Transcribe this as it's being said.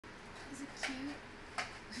cute?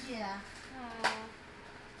 Yeah. Aww.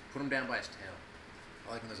 Put him down by his tail.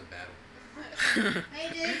 I like him as a battle. Hey,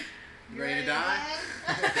 dude. You ready to die?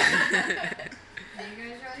 Are you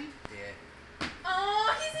guys ready? Yeah.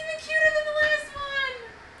 Oh, he's even cuter than the last one.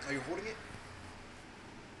 Are you holding it?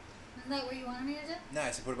 Isn't that what you wanted me to do? No,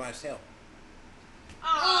 I said put it by his tail.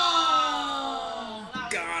 Oh, that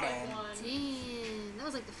was Got a him. good one. Damn, that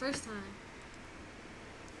was like the first time.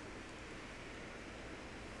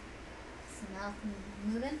 Is the mouth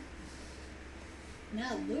moving? No,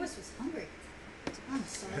 Lewis was hungry. I'm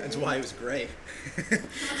sorry. That's why he was gray.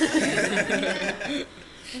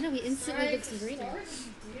 I know, he instantly Sorry looks for greener.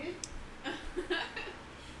 starting, dude.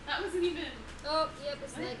 That wasn't even. Oh, yep,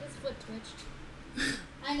 his leg, his foot twitched.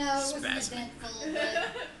 I know, it wasn't Spasm. eventful,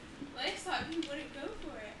 but Last time he wouldn't go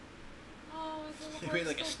for it. Oh, his little He made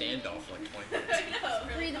like a heart's so big. standoff for like 20 I minutes. know.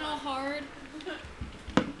 Really Breathing all hot. hard.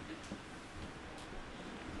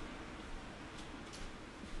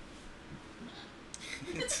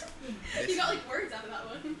 You got like words out of that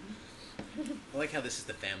one. I like how this is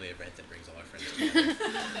the family event that brings all our friends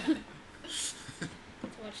together. To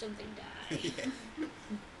watch something die. Yeah.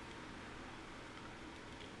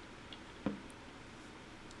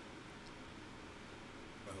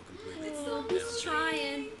 Well, completely. Oh, he's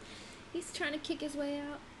trying. He's trying to kick his way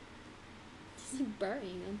out. He's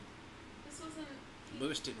burying him. This wasn't.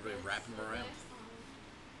 Lewis didn't really wrap him around.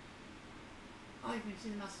 oh, you can see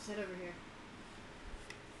the mouse sit over here.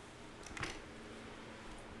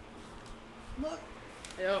 Look.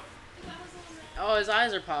 Yep. Oh, his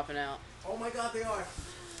eyes are popping out. Oh my god, they are.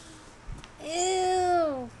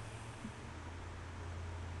 Ew.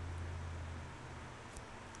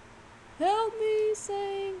 Help me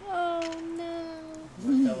sing. Oh no.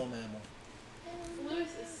 My fellow mammal.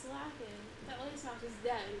 Lewis is slacking. That last mouse is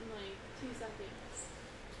dead in like 2 seconds.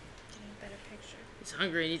 Getting a better picture. He's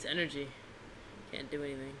hungry. He needs energy. Can't do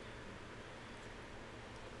anything.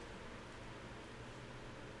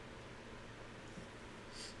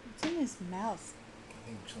 What's in his mouth? I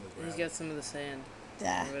think some of the He's got some of the sand. Duh.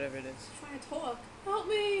 Or whatever it is. Trying to talk. Help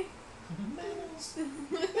me. mammals.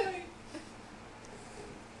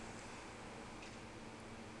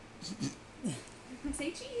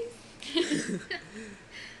 Say cheese.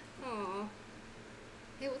 Aw.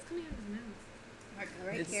 Hey, what's coming out of his mouth?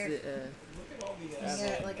 Right It's here. the, Look at all the You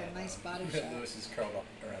got like a nice body shot. Lewis is curled up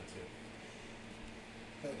around too.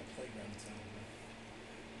 Like a playground town.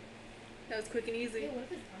 That was quick and easy. what if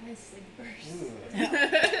his eyes like burst?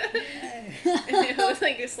 It looks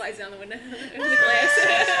like it slides down the window. The glass.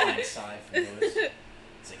 On the side from Lewis.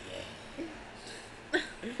 It's like, yeah.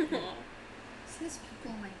 See this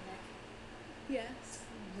pimple on my neck? Yes. It's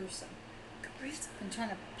gruesome. Been trying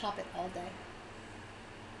to pop it all day.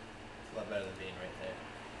 It's a lot better than being right there.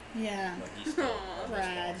 Yeah. But he's still Aw.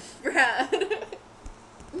 Brad. Brad.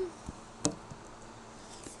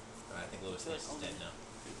 I think Lewis thinks he's dead now.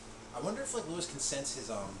 I wonder if like Lewis can sense his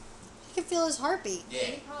You can feel his heartbeat. Yeah.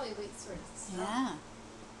 He probably waits for it to stop. Yeah.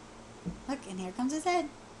 Look, and here comes his head.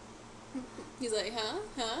 He's like, huh?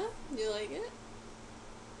 Huh? You like it?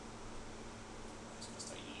 He's gonna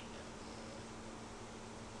start eating now.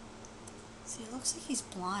 See, it looks like he's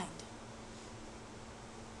blind.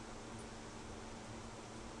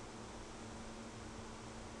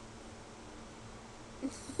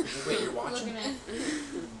 Wait, you're watching? Looking at.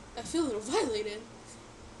 I feel a little violated.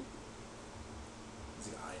 He's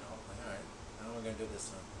like, I know. Like, alright. How am I gonna do this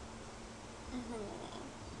time?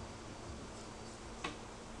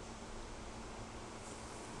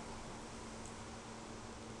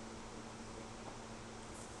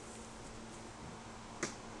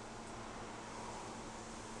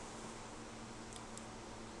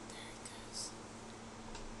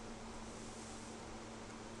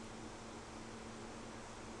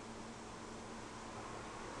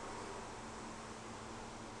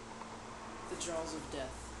 The jaws of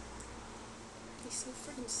death. He's so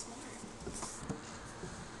freaking smart.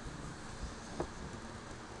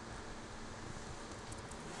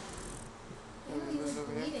 He was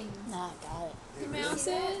bleeding. Nah, I got it. The mouse is?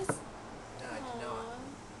 No, I did not.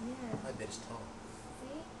 Yeah. I bit his tongue.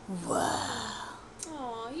 See? Wow.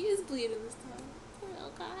 Aw, he is bleeding this time. Poor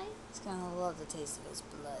little guy. He's gonna love the taste of his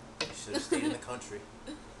blood. You should have stayed in the country.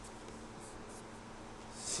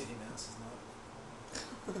 City mouse is not.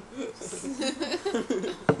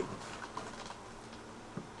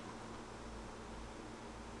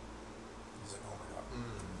 He's like, oh my god.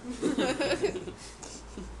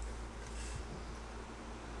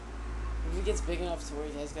 If he gets big enough to where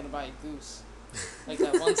he's gonna buy a goose. Like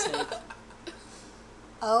that one snake.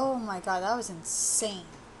 Oh my god, that was insane.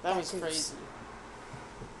 That was goose. crazy.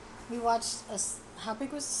 We watched How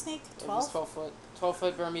big was the snake? It was 12? 12 foot.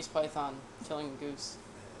 12-foot Burmese python killing a goose.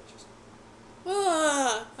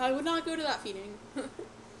 I would not go to that feeding.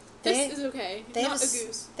 They- This is okay. They Not have a s-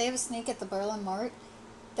 goose. They have a snake at the Berlin Mart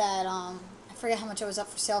that I forget how much it was up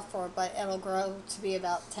for sale for, but it'll grow to be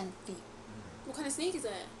about 10 feet. What kind of snake is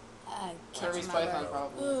it? I can't Burmese remember. python,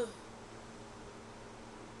 probably. Ugh.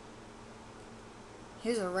 He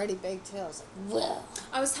was already big too. I was like, whoa.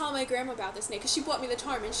 I was telling my grandma about this snake because she bought me the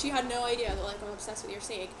charm and she had no idea that like I'm obsessed with your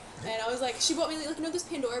snake. And I was like, she bought me like, you know those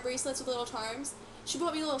Pandora bracelets with little charms? She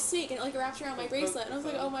bought me a little snake and it like wrapped around my bracelet and I was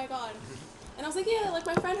like, oh my god. And I was like, yeah, like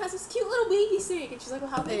my friend has this cute little baby snake and she's like, well,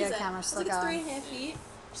 how big Yeah, is it? I camera's was like, still it's going. 3.5 feet.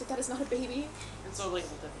 She's like, that is not a baby. It's so like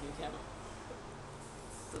the video camera.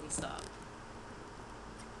 Doesn't stop.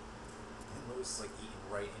 And Lewis is like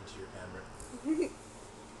eating right into your camera.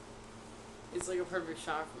 It's like a perfect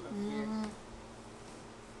shot from up here. Mhm.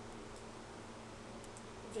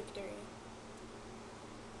 Victory.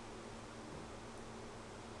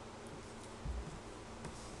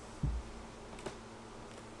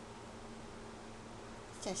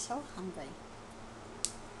 They're so hungry.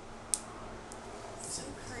 He's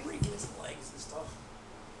like breaking his legs and stuff.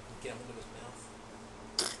 Get him into his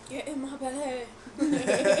mouth. Get in my belly.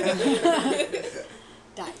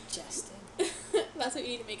 Digested. That's what you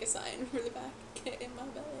need to make a sign for the back. Get in my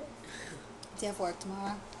belly. Do you have work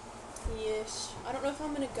tomorrow? Yes. I don't know if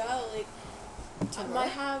I'm gonna go. Like, To I work? might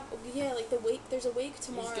have. Yeah, like the wake. There's a wake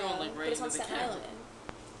tomorrow, going, like, right but it's on into the Staten camera. Island.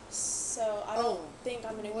 So I don't Oh. think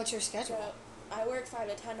I'm gonna. What's your schedule? go. I work 5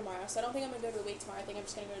 to 10 tomorrow, so I don't think I'm gonna go to the wake tomorrow. I think I'm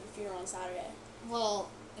just gonna go to the funeral on Saturday. Well,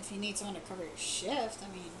 if you need someone to cover your shift, I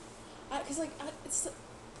mean, Cause it's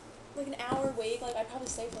like an hour wake. Like I'd probably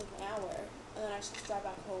stay for like an hour, and then I just have to drive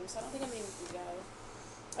back home. So I don't think I'm even gonna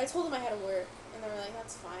go. I told them I had to work, and they were like,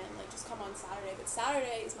 "That's fine. Like just come on Saturday." But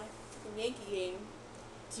Saturday is my freaking Yankee game.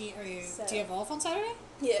 do you So- have off on Saturday?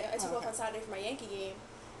 Yeah, I took Oh, off okay. on Saturday for my Yankee game,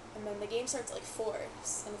 and then the game starts at like 4,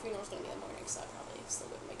 and the funeral's gonna be in the morning, so I probably still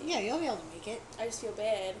go to my game. Yeah, you'll be able to make it. I just feel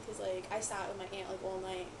bad because like I sat with my aunt like all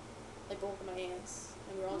night, like both of my aunts,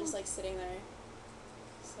 and we were all just like sitting there.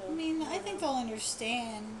 So I mean, I don't think know. I'll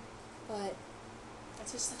understand, but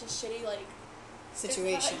It's just such a shitty like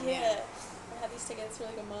situation. yeah. I had these tickets for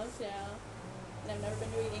like a month now, and I've never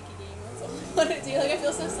been to a Yankee game. That's all I want to do. Like I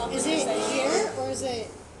feel so selfish. Is for it saying here or is it?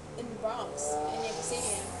 in the Bronx in Yankee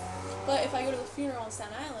Stadium? But if I go to the funeral in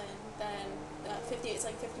Staten Island, then it's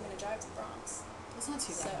like 50-minute drive to the Bronx. It's not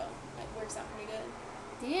too So bad. it works out pretty good.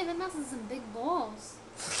 Damn, that mouse has some big balls.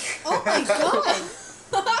 Oh my god!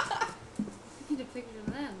 I need a picture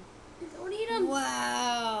of them. Don't eat them.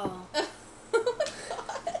 Wow.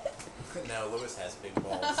 Now Lewis has big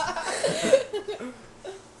balls.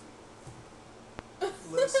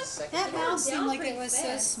 Lewis's second That child. mouse seemed down like it pretty was so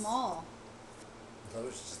fast. small.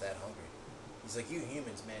 Lewis is just that hungry. He's like, you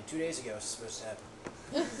humans, man. 2 days ago, it was supposed to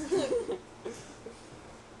happen.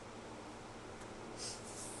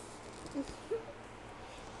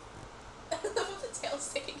 With the tail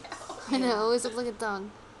sticking out. I know, it always looks like a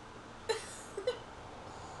tongue.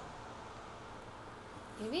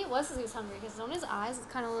 Maybe it was because he was hungry, because don't his eyes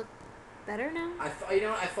kind of look better now? I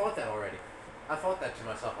thought that already. I thought that to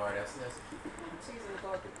myself already. I was like, I'm seeing in the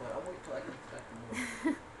dark, but I'll wait till I can back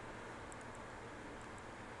more.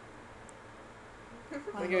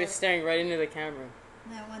 Like he was staring right into the camera.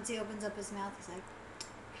 And then once he opens up his mouth, he's like,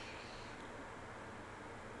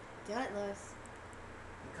 "Do it, Lewis."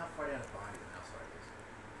 Look how far down his body the mouse heart is.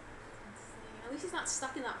 At least he's not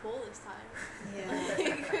stuck in that hole this time. Yeah.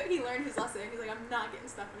 Like, he learned his lesson. He's like, I'm not getting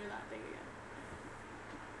stuck under that thing again.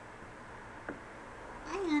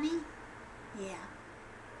 Hi, honey. Yeah.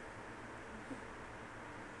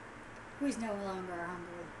 He's no longer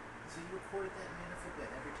hungry. So you recorded that, man? I forget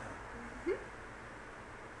every time.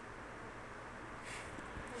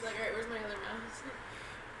 He's like, alright, where's my other mouse?